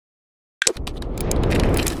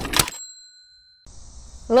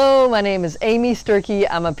Hello, my name is Amy Sturkey.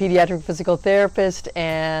 I'm a pediatric physical therapist,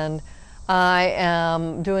 and I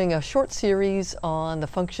am doing a short series on the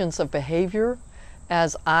functions of behavior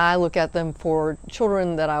as I look at them for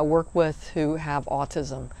children that I work with who have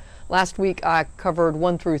autism. Last week I covered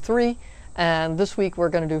 1 through 3, and this week we're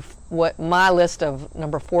going to do what my list of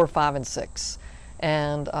number 4, 5, and 6.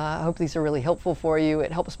 And I hope these are really helpful for you.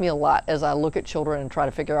 It helps me a lot as I look at children and try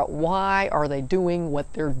to figure out why are they doing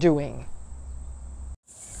what they're doing.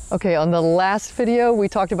 Okay, on the last video we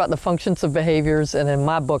talked about the functions of behaviors, and in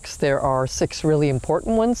my books there are 6 really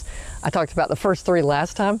important ones. I talked about the first 3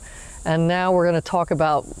 last time, and now we're going to talk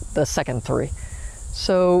about the second 3.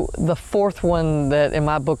 So the 4th one that in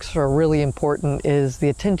my books are really important is the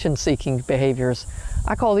attention-seeking behaviors.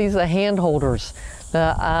 I call these the hand holders.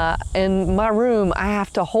 In my room, I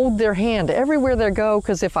have to hold their hand everywhere they go,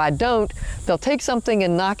 because if I don't, they'll take something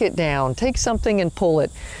and knock it down, take something and pull it,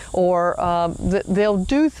 or they'll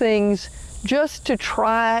do things just to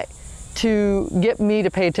try to get me to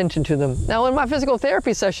pay attention to them. Now, in my physical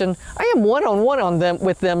therapy session, I am one-on-one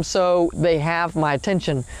with them, so they have my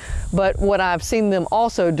attention. But what I've seen them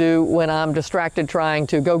also do when I'm distracted trying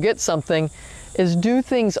to go get something is do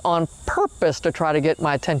things on purpose to try to get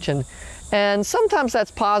my attention. And sometimes that's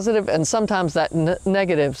positive and sometimes that's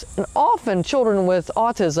negatives. And often children with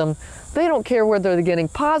autism, they don't care whether they're getting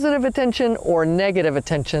positive attention or negative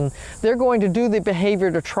attention. They're going to do the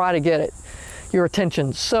behavior to try to get your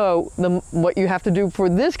attention. So what you have to do for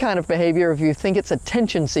this kind of behavior, if you think it's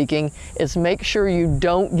attention seeking, is make sure you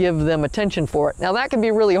don't give them attention for it. Now that can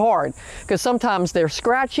be really hard, because sometimes they're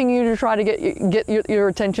scratching you to try to get your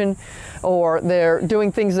attention, or they're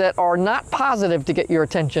doing things that are not positive to get your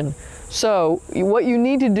attention. So what you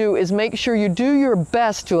need to do is make sure you do your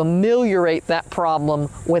best to ameliorate that problem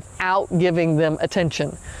without giving them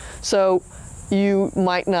attention. So you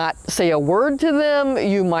might not say a word to them,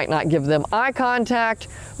 you might not give them eye contact,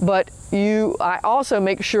 but I also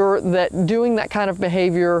make sure that doing that kind of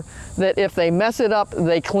behavior, that if they mess it up,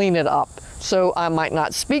 they clean it up. So I might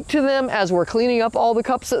not speak to them as we're cleaning up all the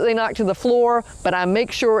cups that they knock to the floor, but I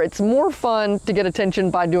make sure it's more fun to get attention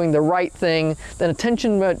by doing the right thing than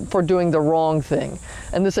attention for doing the wrong thing.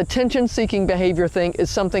 And this attention-seeking behavior thing is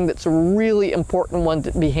something that's a really important one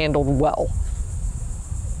to be handled well.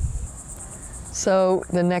 So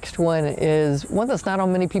the next one is one that's not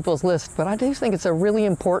on many people's list, but I do think it's a really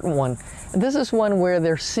important one. And this is one where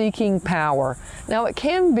they're seeking power. Now it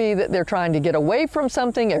can be that they're trying to get away from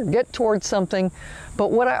something or get towards something,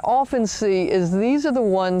 but what I often see is these are the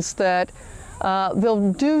ones that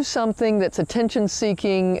they'll do something that's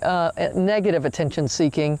attention-seeking, negative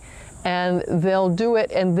attention-seeking, and they'll do it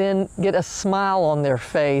and then get a smile on their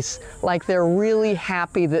face like they're really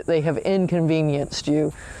happy that they have inconvenienced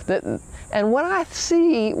you. And what I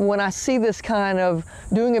see when I see this kind of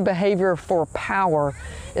doing a behavior for power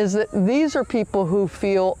is that these are people who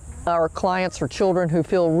feel, our clients or children who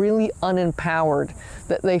feel really unempowered,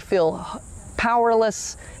 that they feel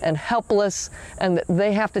powerless and helpless, and that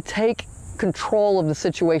they have to take control of the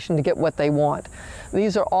situation to get what they want.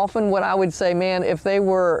 These are often what I would say, man, if they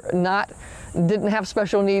were didn't have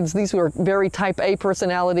special needs, these were very type A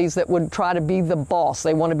personalities that would try to be the boss.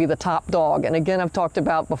 They want to be the top dog. And again, I've talked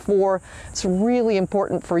about before, it's really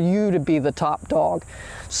important for you to be the top dog.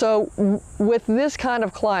 So with this kind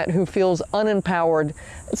of client who feels unempowered,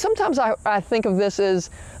 sometimes I think of this as,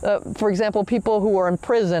 for example, people who are in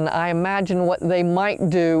prison. I imagine what they might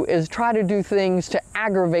do is try to do things to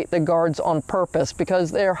aggravate the guards on purpose,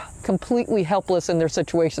 because they're completely helpless in their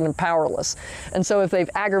situation and powerless. And so if they've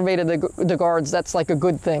aggravated the guards, that's like a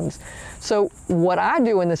good thing. So what I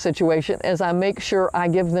do in this situation is I make sure I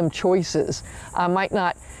give them choices. I might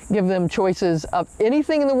not give them choices of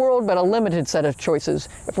anything in the world, but a limited set of choices.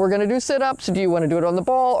 If we're going to do sit-ups, do you want to do it on the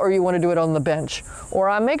ball or you want to do it on the bench? Or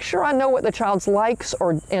I make sure I know what the child's likes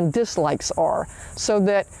and dislikes are, so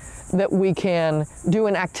that we can do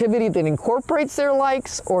an activity that incorporates their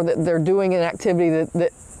likes, or that they're doing an activity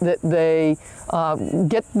that they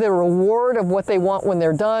get the reward of what they want when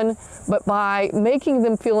they're done. But by making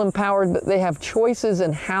them feel empowered that they have choices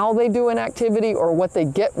in how they do an activity or what they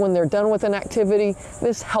get when they're done with an activity,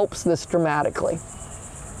 this helps this dramatically.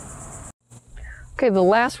 Okay, the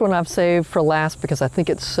last one I've saved for last because I think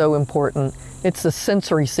it's so important. It's the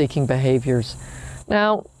sensory-seeking behaviors.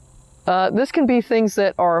 Now, this can be things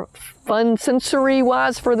that are fun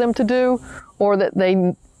sensory-wise for them to do, or that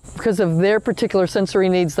they, because of their particular sensory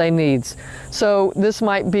needs, they need. So this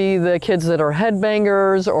might be the kids that are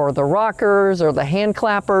headbangers, or the rockers, or the hand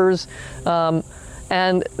clappers.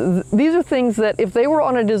 And these are things that if they were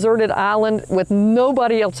on a deserted island with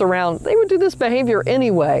nobody else around, they would do this behavior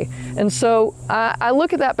anyway. And so I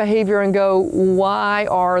look at that behavior and go, why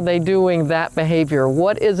are they doing that behavior?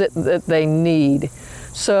 What is it that they need?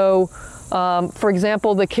 So, for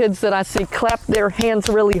example, the kids that I see clap their hands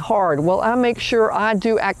really hard. Well, I make sure I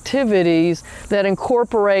do activities that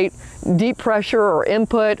incorporate deep pressure or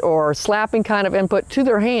input or slapping kind of input to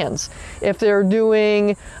their hands. If they're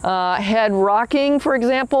doing head rocking, for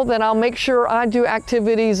example, then I'll make sure I do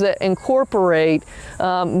activities that incorporate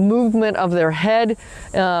movement of their head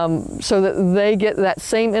so that they get that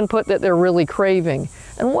same input that they're really craving.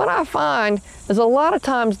 And what I find is a lot of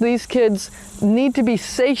times these kids need to be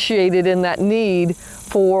satiated in that need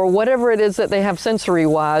for whatever it is that they have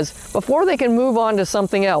sensory-wise before they can move on to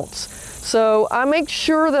something else. So I make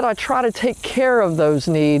sure that I try to take care of those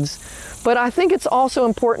needs, but I think it's also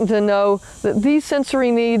important to know that these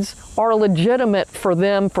sensory needs are legitimate for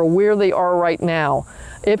them for where they are right now.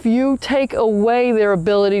 If you take away their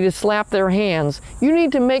ability to slap their hands, you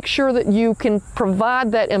need to make sure that you can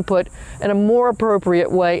provide that input in a more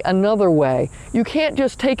appropriate way, another way. You can't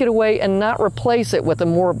just take it away and not replace it with a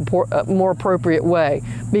more appropriate way,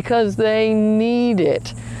 because they need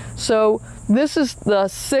it. So this is the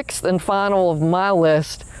 6th and final of my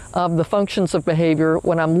list of the functions of behavior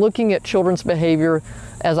when I'm looking at children's behavior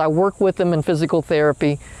as I work with them in physical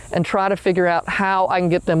therapy and try to figure out how I can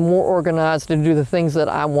get them more organized to do the things that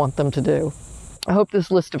I want them to do. I hope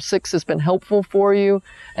this list of 6 has been helpful for you,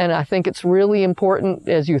 and I think it's really important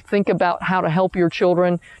as you think about how to help your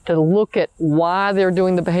children to look at why they're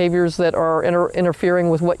doing the behaviors that are interfering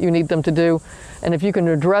with what you need them to do. And if you can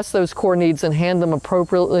address those core needs and hand them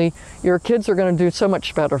appropriately, your kids are going to do so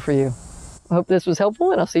much better for you. I hope this was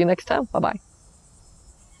helpful, and I'll see you next time. Bye-bye.